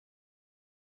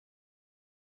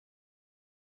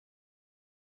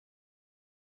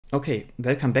Okay,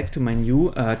 welcome back to my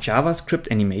new JavaScript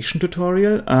animation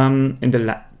tutorial. In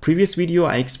the previous video,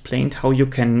 I explained how you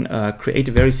can create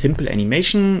a very simple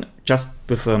animation just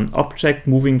with an object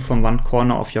moving from one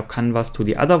corner of your canvas to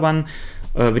the other one,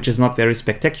 which is not very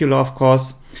spectacular, of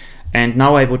course. And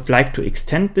now I would like to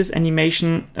extend this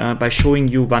animation by showing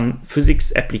you one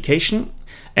physics application.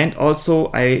 And also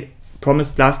I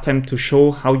promised last time to show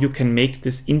how you can make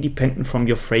this independent from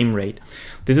your frame rate.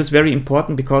 This is very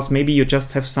important because maybe you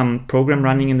just have some program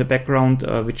running in the background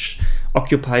which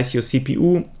occupies your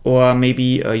CPU, or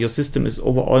maybe your system is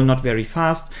overall not very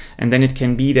fast, and then it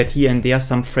can be that here and there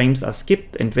some frames are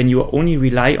skipped, and when you only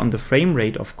rely on the frame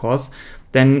rate, of course,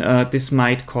 then this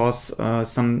might cause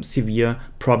some severe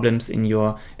problems in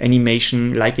your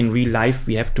animation. Like in real life,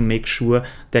 we have to make sure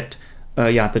that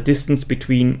the distance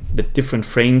between the different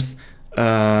frames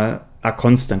are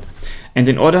constant. And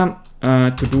in order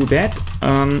to do that,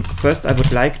 first I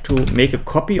would like to make a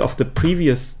copy of the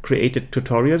previous created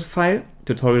tutorial file,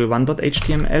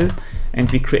 tutorial1.html,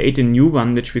 and we create a new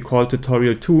one which we call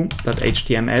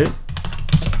tutorial2.html.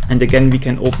 And again, we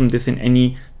can open this in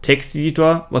any text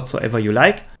editor whatsoever you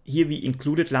like. Here we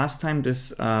included last time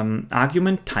this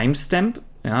argument timestamp,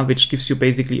 which gives you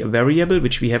basically a variable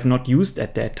which we have not used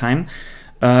at that time.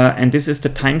 And this is the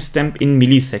timestamp in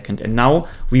millisecond. And now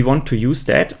we want to use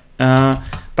that.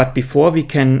 But before we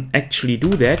can actually do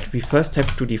that, we first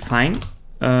have to define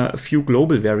a few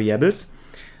global variables.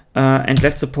 And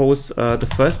let's suppose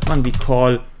the first one we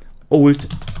call old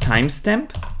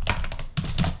timestamp.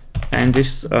 And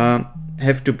this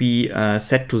have to be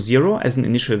set to 0 as an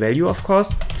initial value, of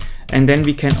course. And then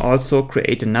we can also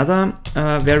create another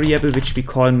variable which we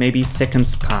call maybe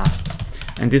seconds passed.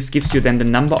 And this gives you then the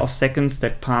number of seconds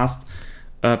that passed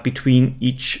between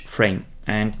each frame.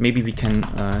 And maybe we can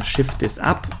shift this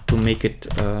up to make it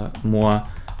more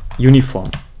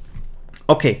uniform.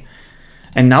 Okay,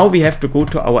 and now we have to go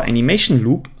to our animation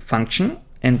loop function,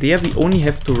 and there we only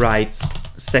have to write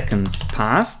seconds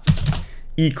passed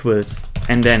equals,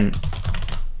 and then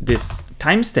this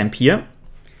timestamp here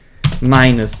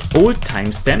minus old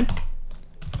timestamp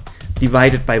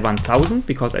divided by 1000,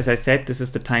 because as I said, this is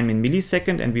the time in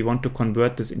millisecond and we want to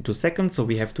convert this into seconds, so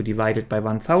we have to divide it by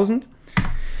 1000.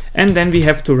 And then we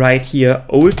have to write here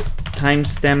old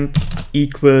timestamp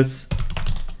equals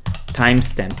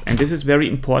timestamp. And this is very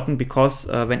important because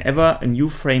whenever a new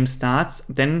frame starts,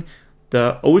 then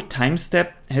the old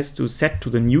timestamp has to set to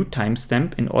the new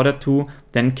timestamp in order to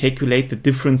then calculate the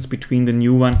difference between the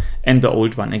new one and the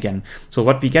old one again. So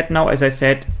what we get now, as I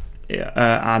said,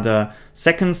 are the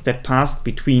seconds that passed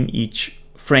between each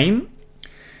frame.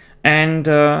 And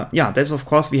that's of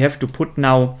course we have to put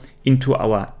now into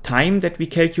our time that we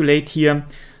calculate here.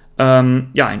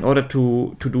 In order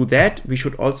to do that, we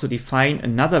should also define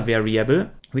another variable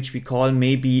which we call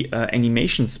maybe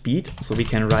animation speed. So we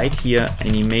can write here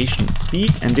animation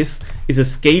speed, and this is a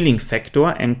scaling factor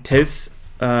and tells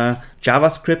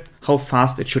JavaScript how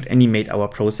fast it should animate our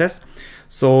process.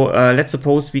 So let's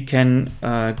suppose we can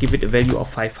give it a value of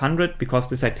 500, because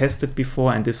this I tested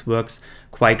before and this works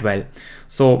quite well.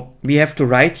 So we have to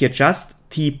write here just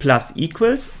t plus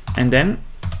equals and then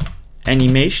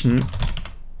animation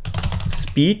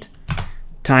speed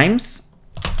times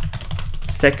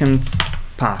seconds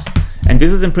passed. And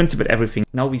this is in principle everything.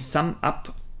 Now we sum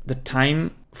up the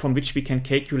time from which we can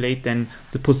calculate then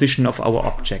the position of our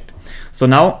object. So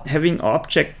now having an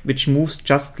object which moves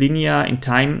just linear in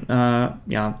time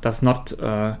does not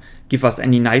give us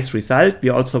any nice result. We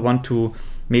also want to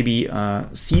maybe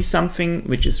see something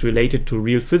which is related to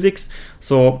real physics.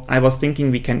 So I was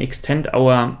thinking we can extend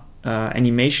our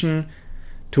animation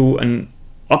to an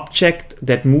object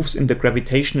that moves in the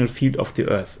gravitational field of the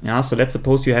Earth. So let's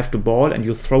suppose you have the ball and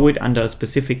you throw it under a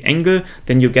specific angle,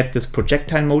 then you get this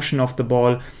projectile motion of the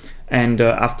ball, and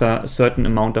after a certain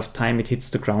amount of time it hits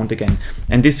the ground again.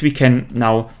 And this we can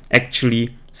now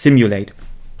actually simulate.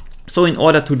 So in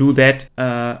order to do that,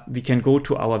 we can go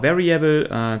to our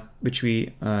variable, which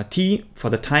we t for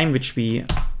the time, which we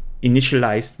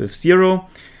initialized with 0.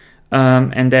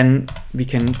 And then we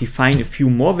can define a few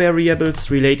more variables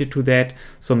related to that.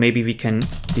 So maybe we can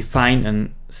define a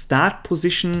start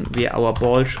position where our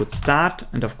ball should start.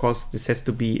 And of course, this has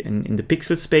to be in the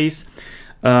pixel space.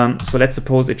 So let's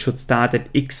suppose it should start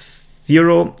at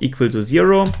x0 equal to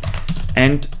 0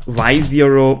 and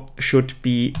y0 should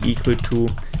be equal to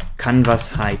canvas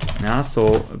height.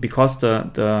 So because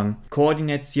the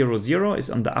coordinate 0, 0 is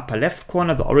on the upper left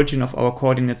corner, the origin of our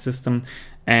coordinate system.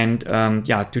 And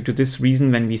due to this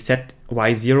reason, when we set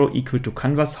y0 equal to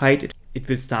canvas height, it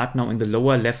will start now in the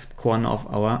lower left corner of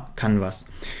our canvas.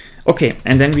 Okay,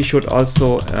 and then we should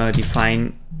also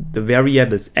define the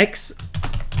variables x,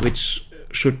 which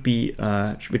should be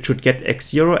which should get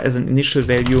x0 as an initial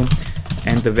value,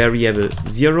 and the variable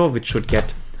 0, which should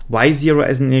get y0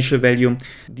 as an initial value.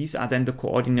 These are then the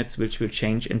coordinates which will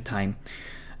change in time.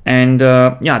 And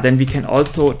yeah, then we can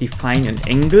also define an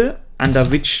angle under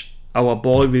which our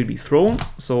ball will be thrown.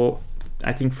 So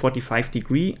I think 45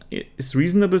 degree is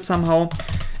reasonable somehow.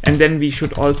 And then we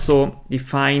should also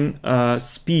define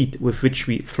speed with which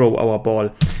we throw our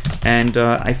ball. And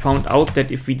I found out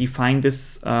that if we define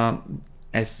this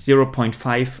as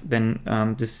 0.5, then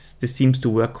this seems to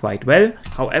work quite well.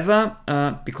 However,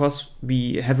 because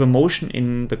we have a motion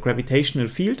in the gravitational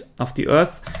field of the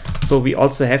Earth, so we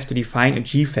also have to define a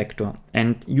g factor.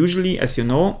 And usually, as you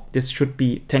know, this should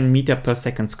be 10 meters per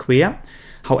second square.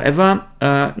 However,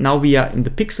 now we are in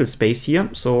the pixel space here,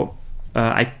 so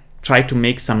I try to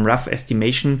make some rough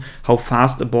estimation how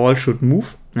fast a ball should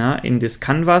move in this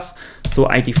canvas. So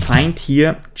I defined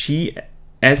here g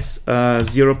as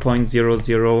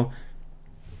 0.005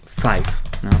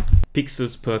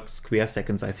 pixels per square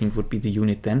seconds, I think would be the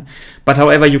unit then. But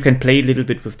however, you can play a little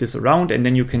bit with this around, and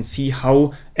then you can see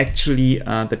how actually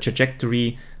the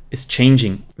trajectory is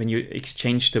changing when you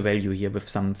exchange the value here with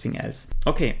something else.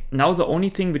 Okay, now the only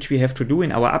thing which we have to do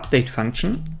in our update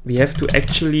function, we have to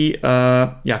actually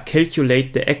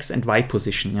calculate the x and y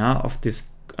position of this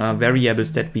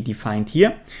variables that we defined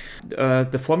here.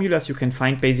 The formulas you can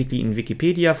find basically in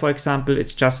Wikipedia, for example.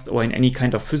 It's just, or in any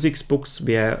kind of physics books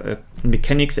where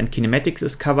mechanics and kinematics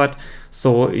is covered.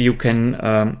 So you can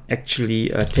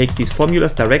actually take these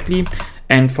formulas directly.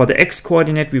 And for the x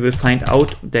coordinate, we will find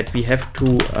out that we have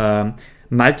to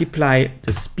multiply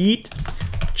the speed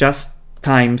just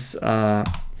times the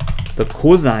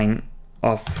cosine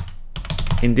of,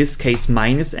 in this case,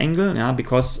 minus angle,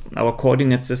 because our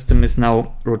coordinate system is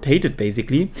now rotated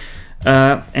basically.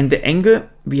 And the angle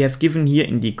we have given here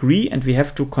in degree, and we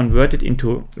have to convert it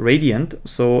into radian.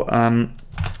 So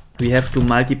we have to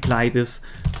multiply this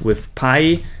with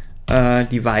pi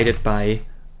divided by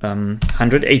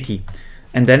 180.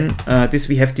 And then this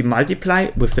we have to multiply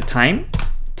with the time,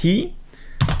 t,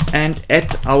 and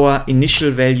add our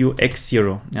initial value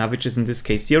x0, which is in this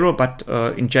case 0, but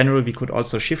in general we could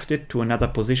also shift it to another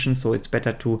position, so it's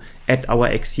better to add our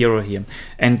x0 here.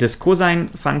 And this cosine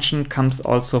function comes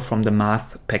also from the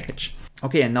math package.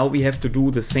 Okay, and now we have to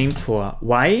do the same for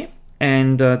y,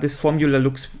 and this formula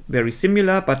looks very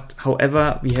similar, but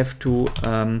however we have to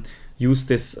use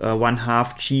this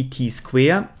 1/2 gt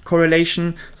square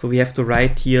correlation. So we have to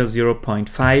write here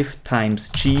 0.5 times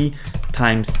g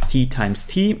times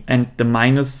t, and the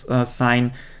minus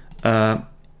sign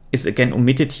is again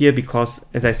omitted here because,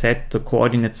 as I said, the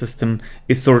coordinate system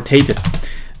is rotated.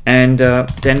 And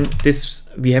then this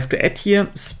we have to add here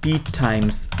speed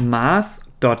times math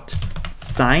dot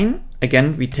sine.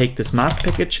 Again, we take this math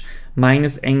package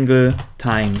minus angle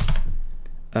times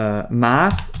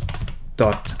math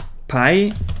dot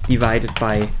pi divided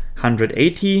by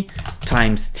 180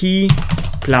 times t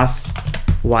plus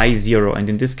y0. And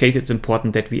in this case, it's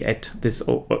important that we add this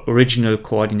original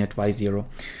coordinate y0.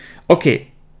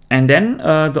 Okay, and then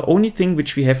the only thing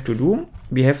which we have to do,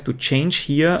 we have to change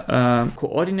here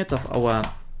coordinates of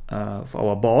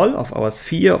our ball, of our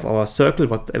sphere, of our circle,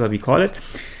 whatever we call it.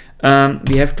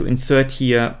 We have to insert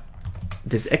here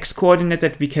this x coordinate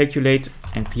that we calculate,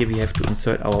 and here we have to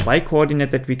insert our y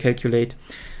coordinate that we calculate.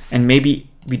 And maybe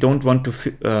we don't want to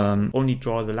only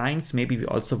draw the lines, maybe we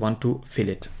also want to fill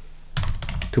it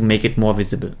to make it more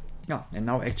visible. Yeah, and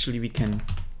now actually we can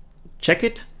check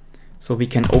it. So we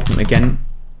can open again,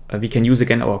 we can use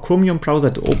again our Chromium browser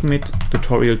to open it,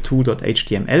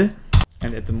 tutorial2.html.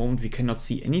 And at the moment we cannot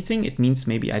see anything. It means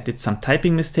maybe I did some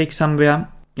typing mistake somewhere.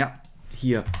 Yeah,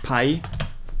 here pi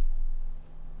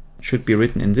should be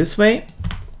written in this way.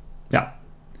 Yeah.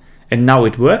 And now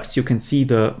it works. You can see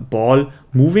the ball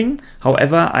moving.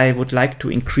 However, I would like to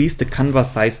increase the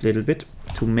canvas size a little bit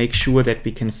to make sure that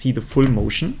we can see the full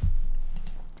motion.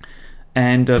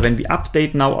 And when we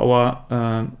update now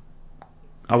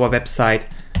our website,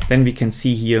 then we can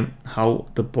see here how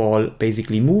the ball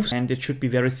basically moves. And it should be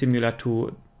very similar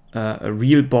to a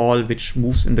real ball which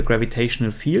moves in the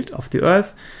gravitational field of the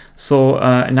Earth. So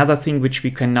another thing which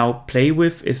we can now play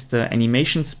with is the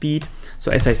animation speed.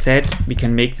 So as I said, we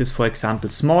can make this, for example,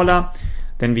 smaller.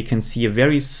 Then we can see a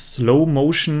very slow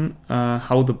motion,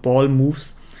 how the ball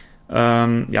moves,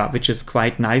 which is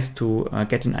quite nice to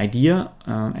get an idea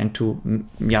and to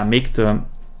make the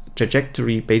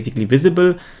trajectory basically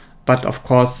visible. But of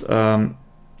course,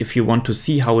 if you want to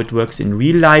see how it works in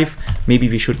real life, maybe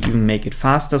we should even make it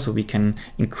faster, so we can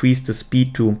increase the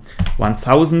speed to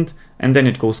 1000. and then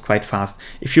it goes quite fast.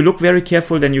 If you look very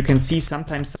careful, then you can see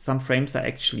sometimes some frames are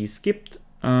actually skipped.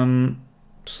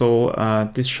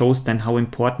 This shows then how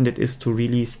important it is to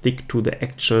really stick to the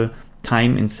actual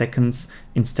time in seconds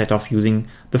instead of using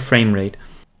the frame rate.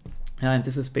 And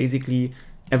this is basically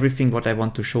everything what I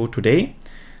want to show today.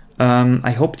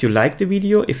 I hope you liked the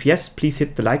video. If yes, please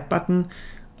hit the like button.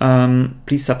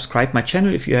 Please subscribe my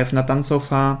channel if you have not done so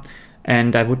far.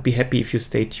 And I would be happy if you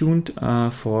stay tuned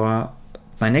for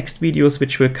my next videos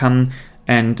which will come.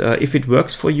 And if it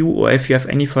works for you, or if you have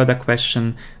any further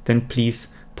question, then please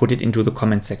put it into the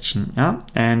comment section. Yeah?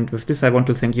 And with this, I want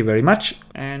to thank you very much,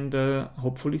 and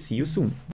hopefully see you soon.